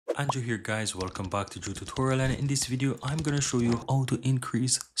Andrew here guys, welcome back to Drew Tutorial, and in this video I'm gonna show you how to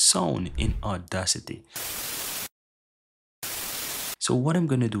increase sound in Audacity. So what I'm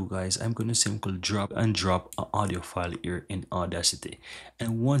gonna do guys, I'm gonna simply drop an audio file here in Audacity,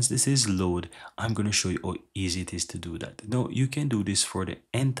 and once this is load, I'm gonna show you how easy it is to do that. Now you can do this for the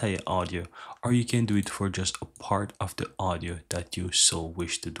entire audio, or you can do it for just a part of the audio that you so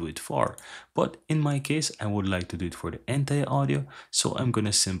wish to do it for. But in my case, I would like to do it for the entire audio, so I'm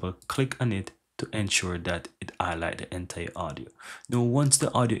gonna simply click on it to ensure that it highlight the entire audio. Now once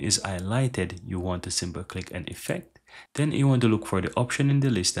the audio is highlighted, you want to simply click an effect. Then you want to look for the option in the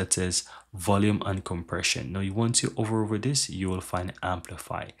list that says volume and compression. Now once you hover over this, you will find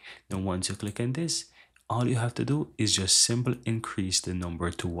Amplify. Now once you click on this, all you have to do is just simply increase the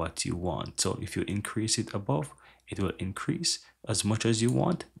number to what you want. So if you increase it above, it will increase as much as you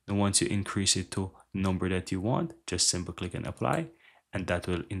want. And once you increase it to number that you want, just simply click and apply, and that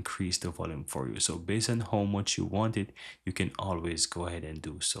will increase the volume for you. So based on how much you want it, you can always go ahead and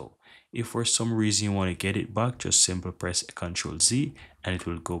do so. If for some reason you want to get it back, just simply press Ctrl Z and it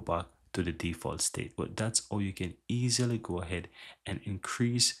will go back to the default state. But that's how you can easily go ahead and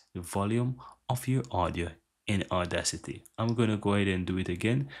increase the volume of your audio in Audacity. I'm going to go ahead and do it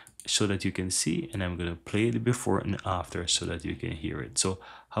again so that you can see, and I'm going to play it before and after so that you can hear it. So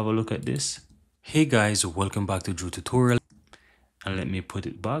have a look at this. Hey guys, welcome back to Drew Tutorial, and let me put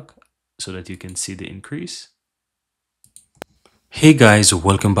it back so that you can see the increase. Hey guys,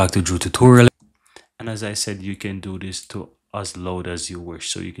 welcome back to Drew Tutorial. And as I said, you can do this to as loud as you wish.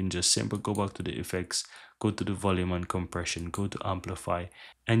 So you can just simply go back to the effects, go to the volume and compression, go to amplify,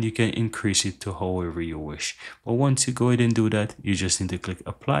 and you can increase it to however you wish. But once you go ahead and do that, you just need to click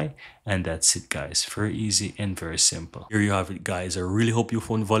apply, and that's it guys. Very easy and very simple. Here you have it guys. I really hope you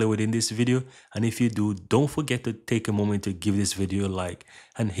found value within this video, and if you do, don't forget to take a moment to give this video a like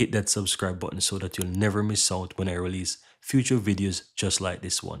and hit that subscribe button so that you'll never miss out when I release future videos just like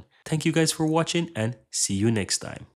this one. Thank you guys for watching, and see you next time.